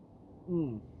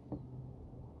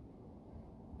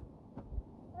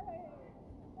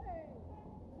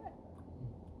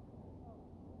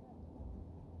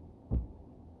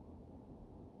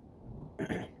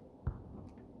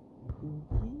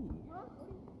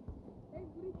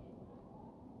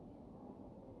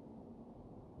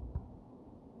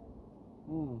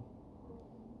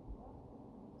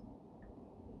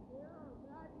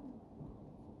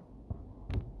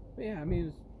 But yeah, I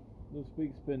mean, this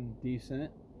week's been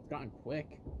decent. It's gotten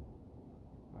quick.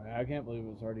 I can't believe it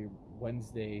was already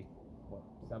Wednesday. What,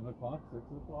 7 o'clock? 6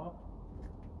 o'clock?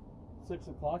 6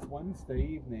 o'clock Wednesday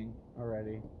evening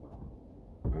already.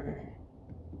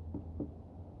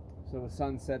 So the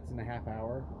sun sets in a half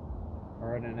hour,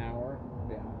 or in an hour.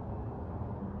 Yeah.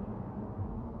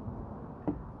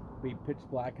 Be pitch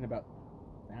black in about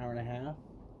an hour and a half.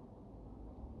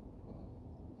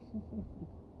 Look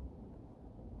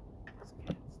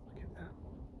at that.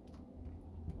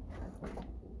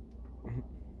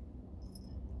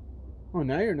 Oh,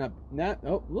 now you're not.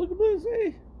 Oh, look at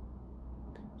Lucy.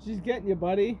 She's getting you,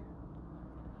 buddy.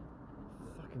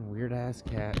 Fucking weird ass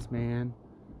cats, man.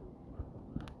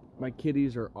 My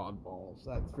kitties are oddballs,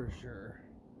 that's for sure.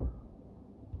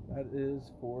 That is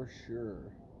for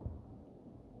sure.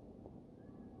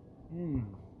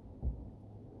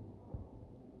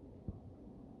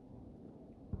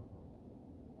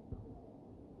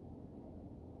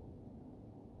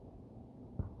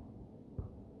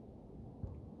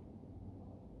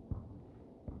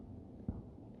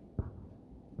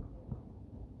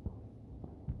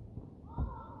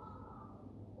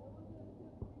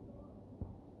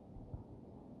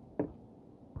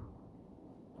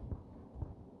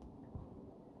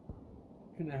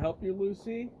 Can I help you,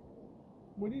 Lucy?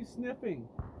 What are you sniffing?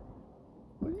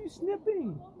 What are you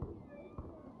sniffing?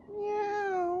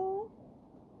 Meow.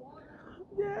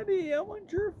 Daddy, I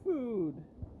want your food.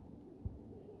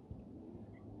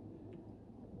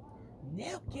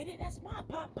 No, kitty, that's my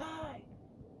pot pie.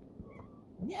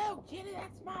 No, kitty,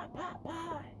 that's my pot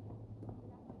pie.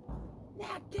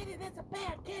 No, kitty, that's a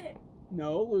bad kitty.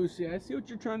 No, Lucy, I see what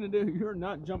you're trying to do. You're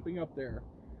not jumping up there.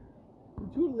 You're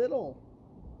too little.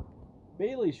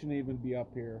 Bailey shouldn't even be up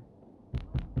here.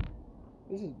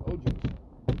 This is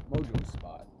Mojo's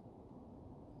spot.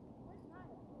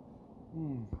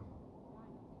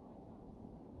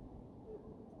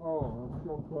 Oh, that's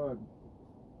so good.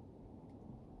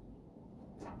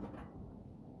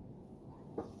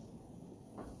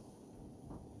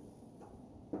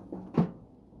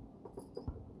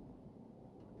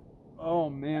 Oh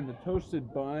man, the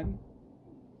toasted bun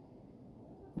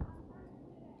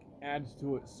adds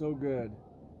to it so good.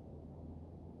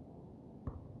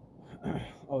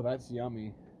 Oh, that's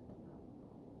yummy.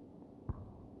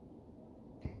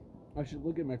 I should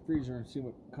look at my freezer and see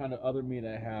what kind of other meat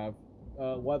I have.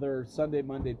 Whether Sunday,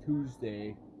 Monday,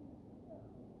 Tuesday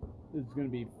is going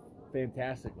to be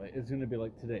fantastic. Like, it's going to be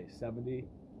like today, 70.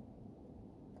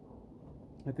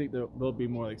 I think there'll be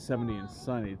more like 70 and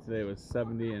sunny. Today was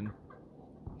 70 and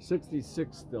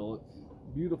 66 still. It's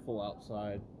beautiful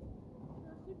outside.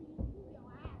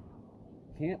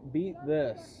 Can't beat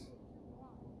this.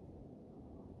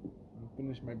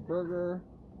 Finish my burger.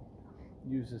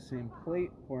 Use the same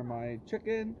plate for my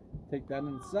chicken. Take that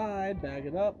inside. Bag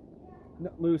it up. No,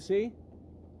 Lucy.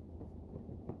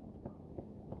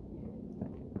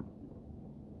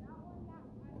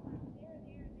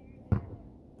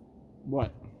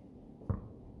 What?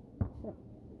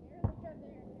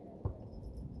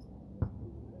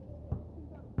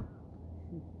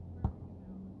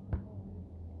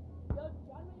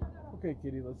 Okay,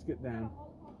 kitty, let's get down.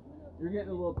 You're getting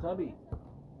a little tubby.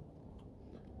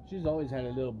 She's always had a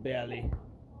little belly.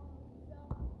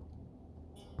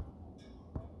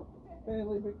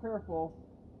 Bailey, be careful.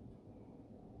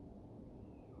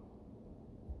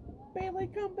 Bailey,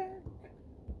 come back.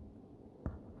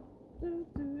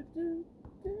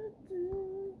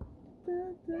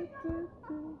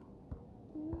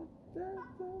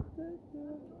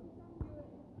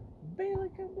 Bailey,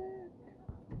 come back.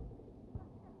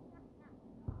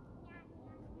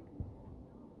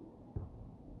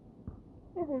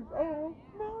 It was all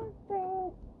my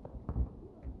fault.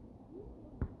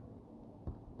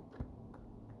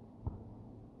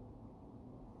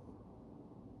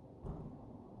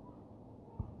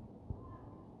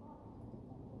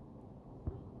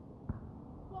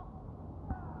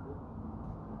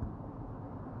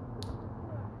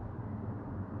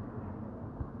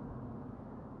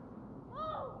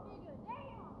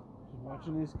 She's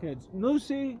watching these kids.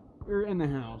 Lucy, you're in the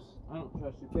house. I don't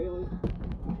trust you, Bailey.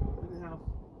 In the house.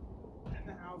 In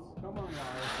the house. Come on,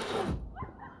 Lars.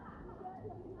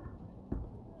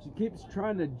 She keeps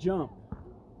trying to jump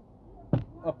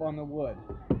up on the wood.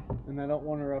 And I don't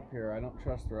want her up here. I don't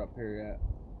trust her up here yet.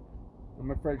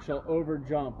 I'm afraid she'll over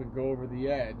jump and go over the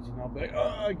edge, and I'll be like,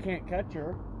 oh, I can't catch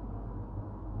her.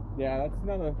 Yeah, that's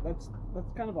kind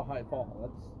of a high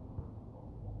fall.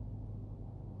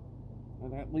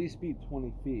 That'd at least be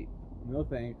 20 feet. No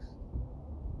thanks.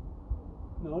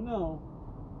 No.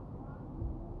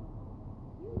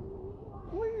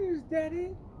 Please,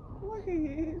 Daddy.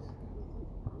 Please.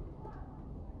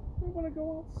 We want to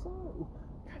go outside.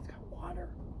 Guy's got water.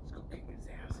 Let's go kick his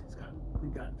ass. He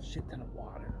got a shit ton of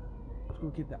water. Let's go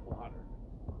get that water.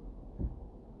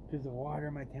 Because the water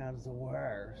in my town is the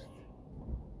worst.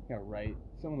 Yeah, right.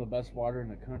 Some of the best water in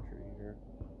the country here.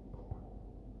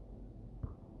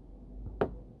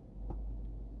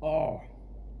 Oh.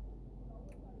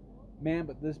 Man,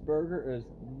 but this burger is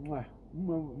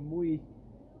muy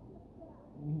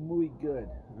good.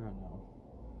 I don't know.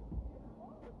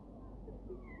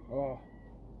 Oh.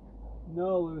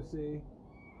 No, Lucy.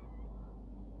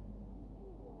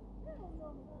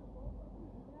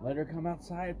 Let her come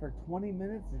outside for 20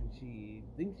 minutes and she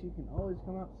thinks you can always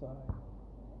come outside.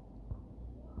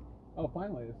 Oh,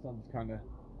 finally the sun's kind of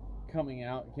coming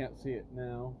out. You can't see it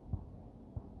now.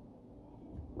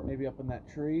 Maybe up in that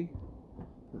tree.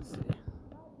 Let's see.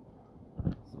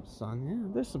 Some sun.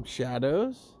 Yeah, there's some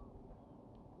shadows.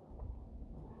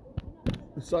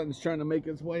 The sun's trying to make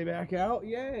its way back out.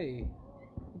 Yay!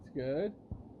 That's good.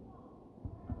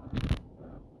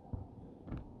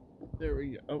 There we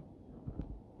go. Oh,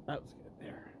 that was good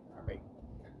there. All right.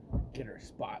 Get her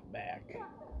spot back.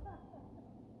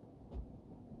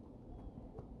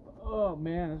 Oh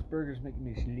man, this burger's making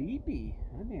me sleepy.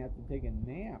 I may have to take a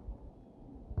nap.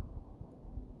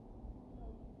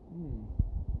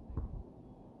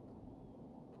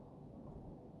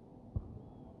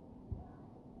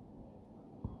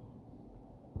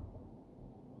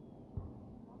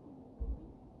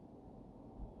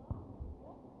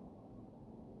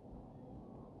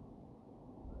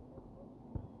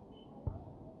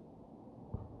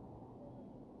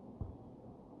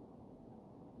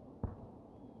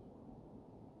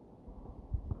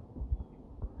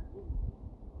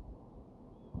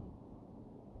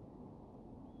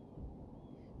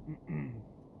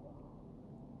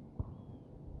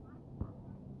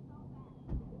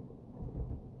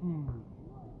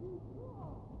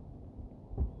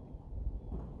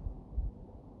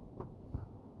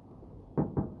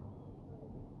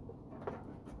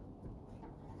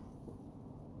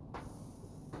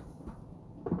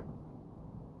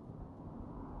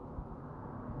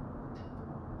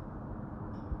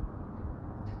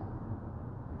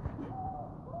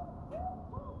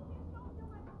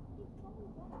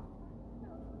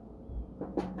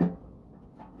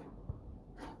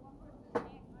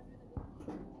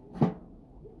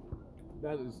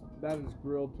 That is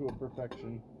grilled to a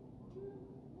perfection.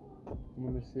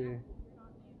 Let me see.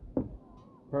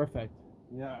 Perfect.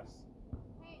 Yes.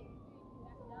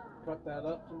 Cut that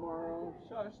up tomorrow.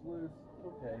 Shush, Liz.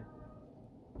 Okay.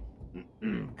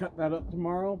 Cut that up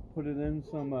tomorrow. Put it in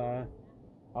some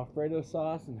Alfredo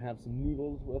sauce and have some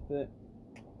noodles with it.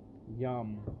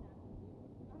 Yum.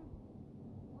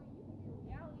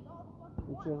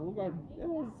 Look at it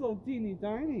was so teeny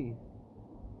tiny.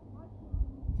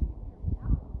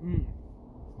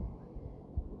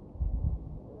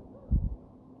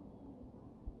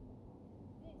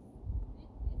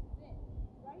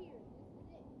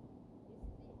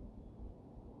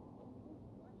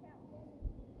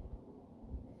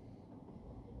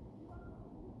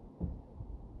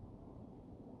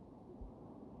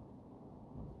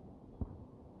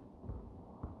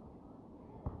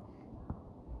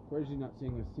 Crazy not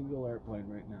seeing a single airplane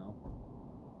right now.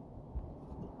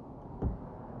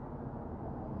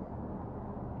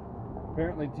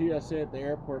 Apparently TSA at the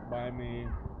airport by me,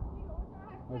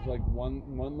 there's like one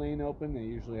lane open. They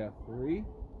usually have 3.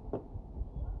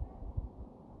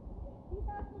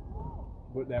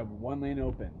 But they have 1 lane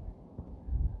open.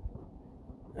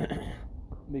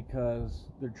 Because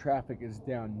their traffic is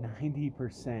down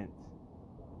 90%.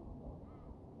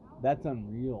 That's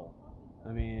unreal.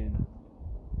 I mean,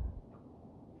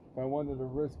 if I wanted to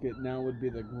risk it, now would be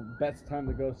the best time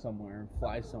to go somewhere and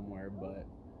fly somewhere, but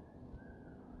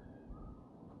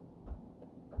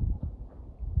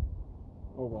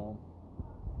oh well.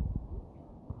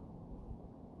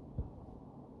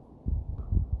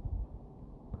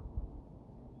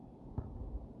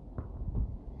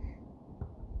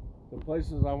 The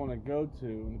places I want to go to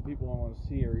and the people I want to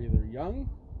see are either young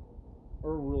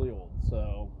or really old,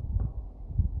 so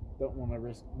don't want to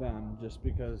risk them just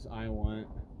because I want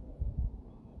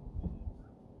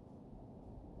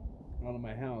out of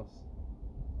my house.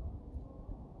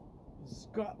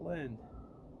 Scotland.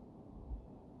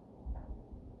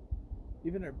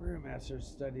 Even our brewmaster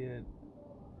studied at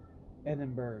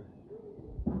Edinburgh,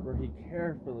 where he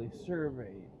carefully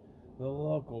surveyed the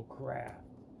local craft.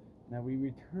 Now we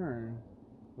return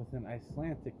with an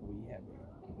Icelandic wee heavy,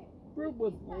 brewed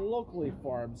with locally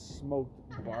farmed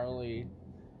smoked barley,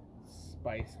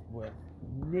 spiced with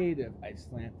native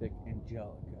Icelandic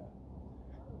angelica,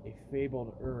 a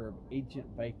fabled herb ancient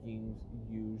Vikings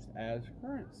used as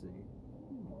currency.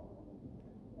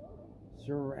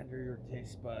 Surrender your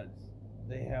taste buds.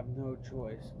 They have no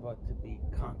choice but to be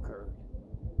conquered.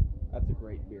 That's a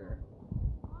great beer.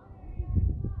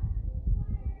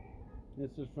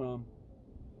 This is from,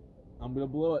 I'm going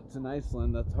to blow it, it's in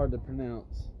Iceland. That's hard to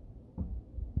pronounce.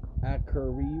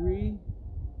 Akureyri,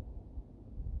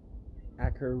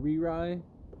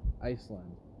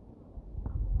 Iceland.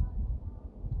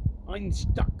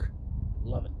 Einstuck.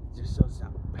 Love it. It just so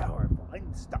sounds powerful.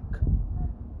 Einstuck.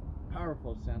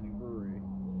 Powerful sounding brewery.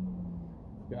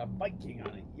 Got a Viking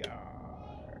on it.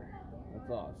 Yar. That's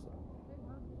awesome.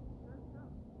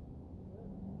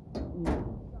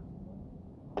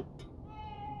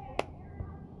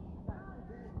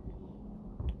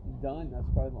 done. That's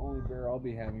probably the only beer I'll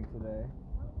be having today.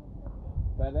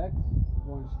 FedEx,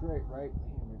 going straight, right?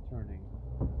 Damn, returning.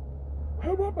 I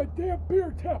want my damn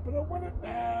beer tap and I want it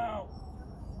now.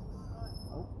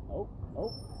 Oh.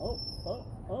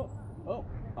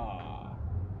 Ah.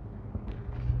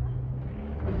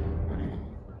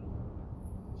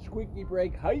 Squeaky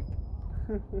brake hype.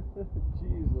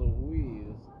 Jeez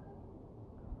Louise.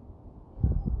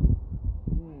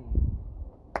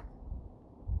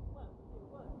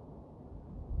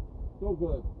 So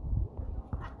good.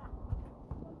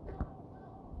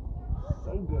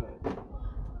 So good.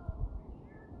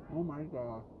 Oh my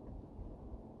god.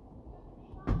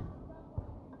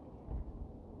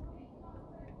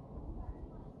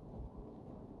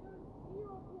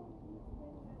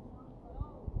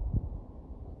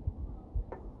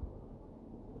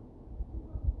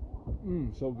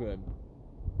 So good.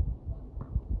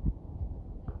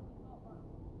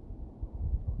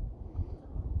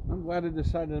 I'm glad I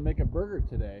decided to make a burger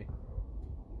today.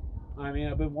 I mean,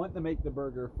 I've been wanting to make the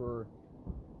burger for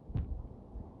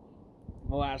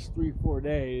the last 3-4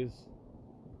 days.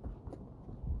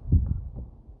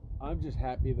 I'm just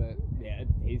happy that, yeah, it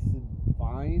tasted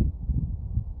fine.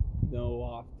 No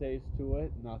off taste to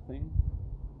it, nothing.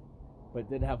 But it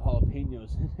did have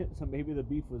jalapenos in it, so maybe the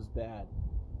beef was bad.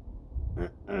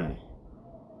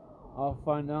 I'll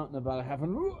find out in about a half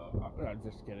an hour.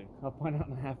 Just kidding. I'll find out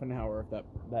in a half an hour if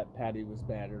that patty was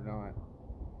bad or not.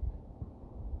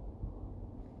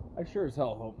 I sure as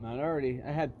hell hope not.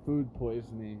 I had food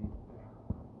poisoning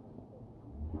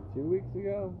 2 weeks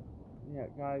ago. Yeah,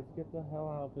 guys, get the hell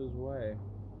out of his way.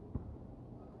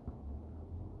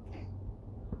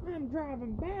 I'm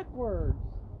driving backwards.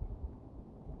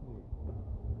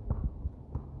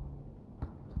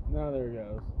 No, there he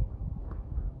goes.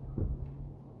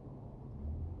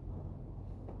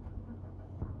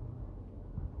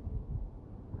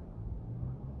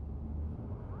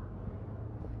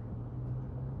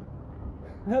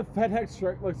 That FedEx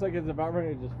truck looks like it's about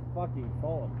ready to just fucking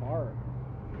fall apart.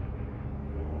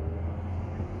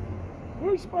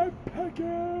 Where's my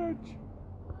package?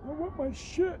 I want my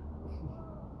shit.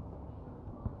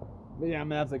 But yeah, I'm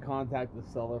gonna have to contact the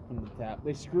seller from the tap.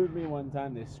 They screwed me one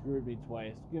time, they screwed me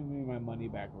twice. Give me my money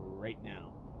back right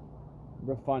now.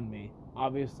 Refund me.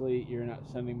 Obviously, you're not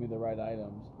sending me the right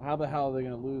items. How the hell are they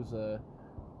gonna lose a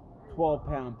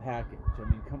 12-pound package? I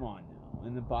mean, come on now.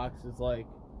 And the box is like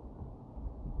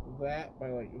that by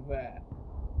like that.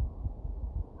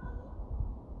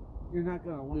 You're not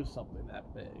gonna lose something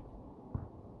that big.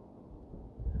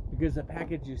 Because the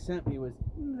package you sent me was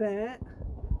that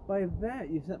by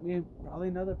that. You sent me probably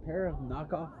another pair of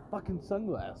knockoff fucking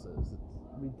sunglasses. It's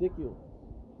ridiculous.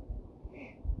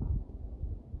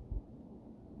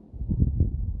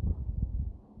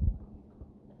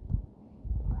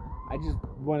 I just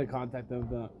want to contact them.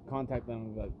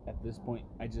 But at this point,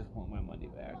 I just want my money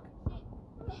back.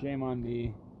 Shame on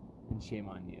me, and shame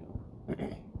on you.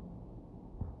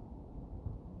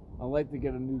 I like to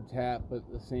get a new tap, but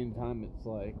at the same time, it's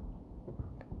like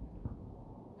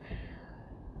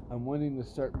I'm wanting to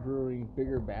start brewing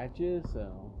bigger batches,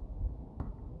 so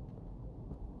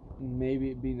maybe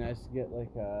it'd be nice to get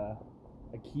like a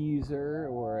keezer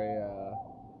or a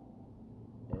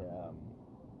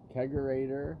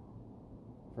kegerator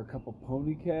for a couple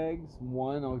pony kegs.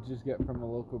 One I'll just get from a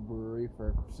local brewery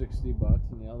for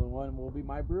 $60, and the other one will be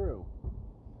my brew.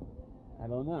 I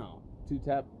don't know.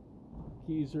 2-tap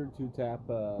keezer, 2-tap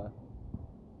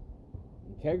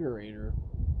kegerator.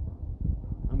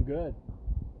 I'm good.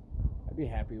 I'd be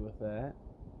happy with that.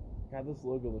 God, this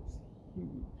logo looks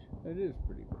huge. It is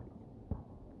pretty big.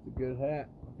 It's a good hat.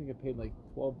 I think I paid like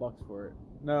 $12 for it.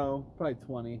 No, probably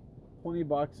 20.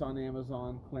 $20 on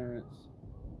Amazon clearance.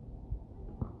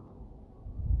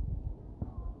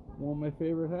 One of my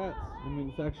favorite hats. I mean,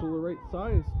 it's actually the right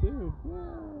size too.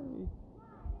 Yay!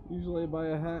 Usually I buy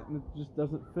a hat and it just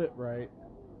doesn't fit right.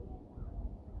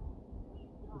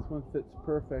 This one fits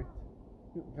perfect.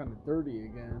 It's getting kind of dirty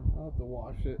again. I'll have to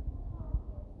wash it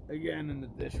again in the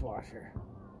dishwasher.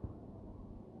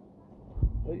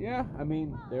 But yeah, I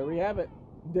mean, there we have it.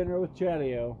 Dinner with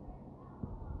Chatio.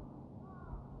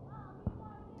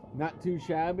 Not too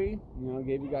shabby. You know,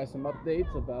 gave you guys some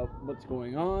updates about what's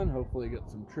going on. Hopefully get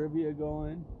some trivia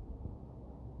going.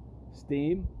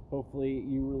 Steam. Hopefully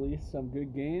you release some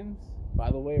good games. By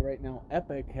the way, right now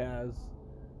Epic has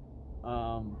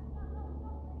oh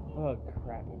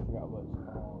crap, I forgot what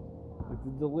it's called. Like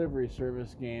the delivery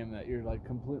service game that you're like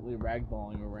completely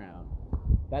ragdolling around.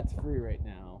 That's free right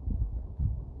now.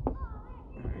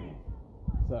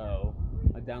 So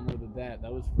I downloaded that.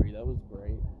 That was free. That was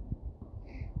great.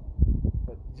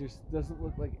 but just doesn't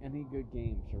look like any good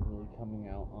games are really coming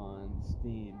out on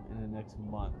Steam in the next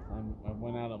month. I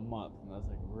went out a month and I was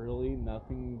like, really?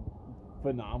 Nothing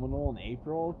phenomenal in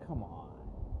April? Come on.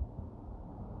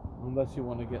 Unless you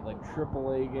want to get like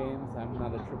AAA games. I'm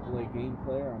not a AAA game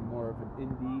player. I'm more of an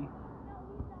indie.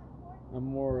 I'm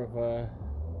more of a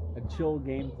chill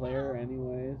game player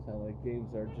anyways. I like games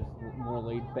that are just more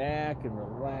laid back and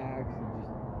relaxed and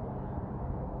just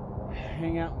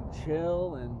hang out and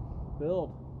chill and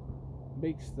build,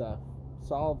 make stuff,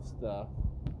 solve stuff.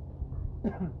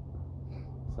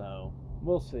 So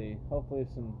we'll see. Hopefully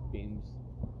some games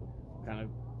kind of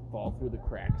fall through the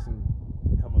cracks and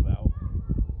come about.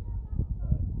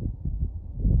 I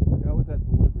forgot what that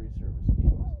delivery service game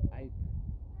was. I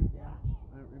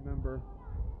don't remember.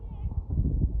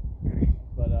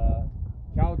 But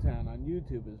Cowtown on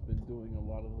YouTube has been doing a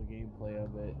lot of the gameplay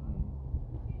of it.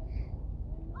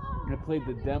 And I played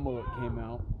the demo. It came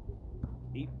out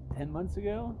 8-10 months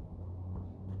ago.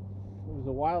 It was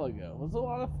a while ago. It was a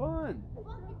lot of fun.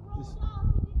 Just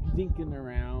dinking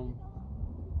around,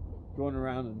 going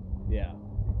around, and yeah.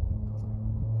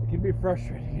 It can be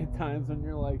frustrating at times when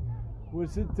you're like,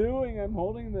 "What's it doing? I'm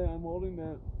holding the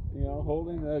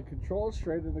control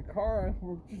straight in the car. And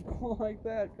we're just going like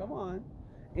that. Come on."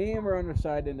 And we're on our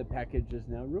side, and the package is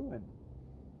now ruined.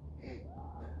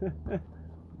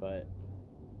 But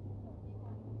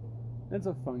it's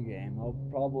a fun game. I'll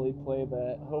probably play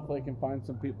that. Hopefully I can find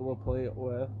some people to play it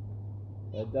with.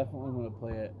 I definitely want to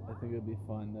play it. I think it would be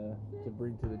fun to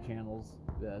bring to the channels,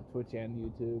 Twitch and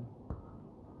YouTube.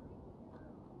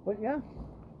 But yeah,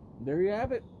 there you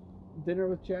have it. Dinner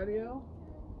with Chatio.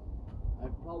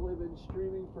 I've probably been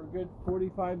streaming for a good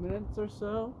 45 minutes or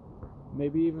so.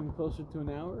 Maybe even closer to an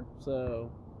hour. So,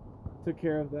 took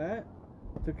care of that.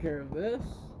 Took care of this.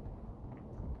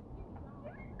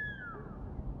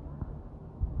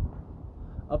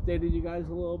 Updated you guys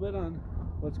a little bit on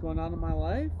what's going on in my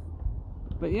life.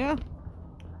 But yeah,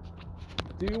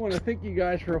 do want to thank you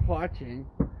guys for watching.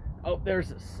 Oh, there's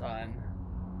the sun.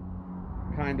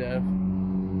 Kind of.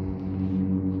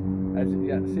 As you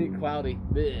see, cloudy.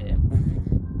 Blech.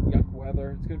 Yuck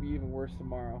weather. It's going to be even worse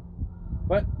tomorrow.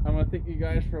 But I want to thank you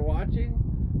guys for watching.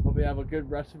 Hope you have a good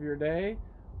rest of your day.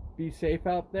 Be safe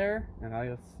out there, and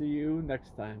I'll see you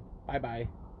next time. Bye-bye.